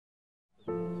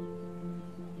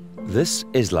This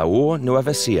is Laur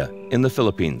Nueva Ecija in the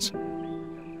Philippines.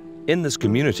 In this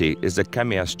community is the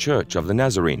Camias Church of the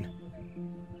Nazarene.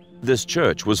 This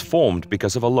church was formed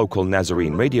because of a local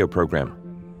Nazarene radio program.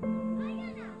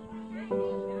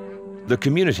 The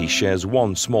community shares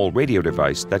one small radio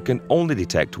device that can only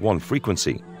detect one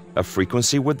frequency, a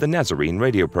frequency with the Nazarene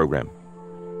radio program.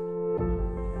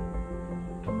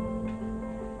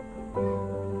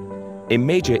 A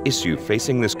major issue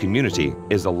facing this community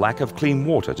is the lack of clean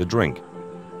water to drink.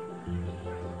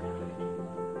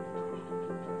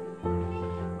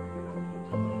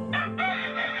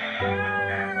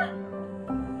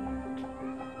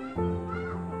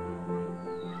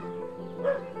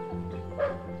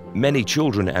 Many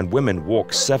children and women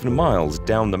walk 7 miles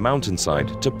down the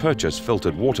mountainside to purchase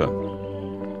filtered water.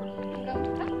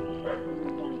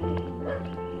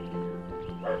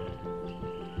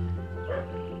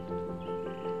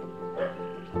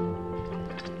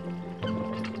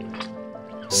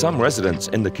 Some residents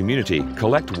in the community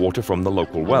collect water from the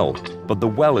local well, but the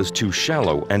well is too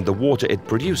shallow and the water it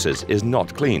produces is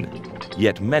not clean.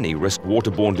 Yet many risk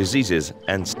waterborne diseases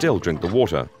and still drink the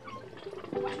water.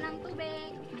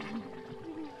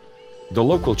 The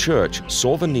local church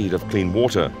saw the need of clean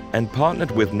water and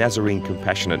partnered with Nazarene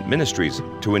Compassionate Ministries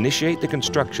to initiate the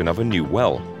construction of a new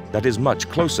well that is much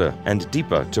closer and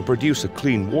deeper to produce a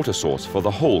clean water source for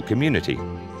the whole community.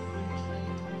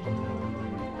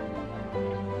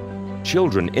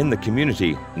 Children in the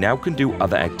community now can do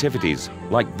other activities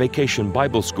like vacation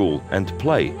Bible school and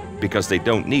play because they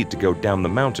don't need to go down the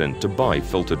mountain to buy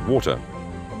filtered water.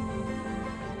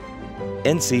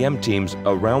 NCM teams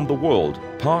around the world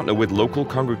partner with local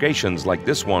congregations like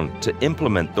this one to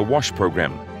implement the WASH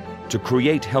program, to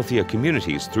create healthier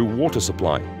communities through water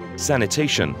supply,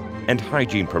 sanitation, and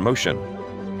hygiene promotion.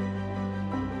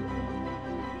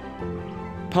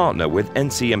 Partner with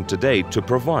NCM today to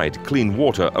provide clean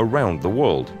water around the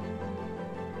world.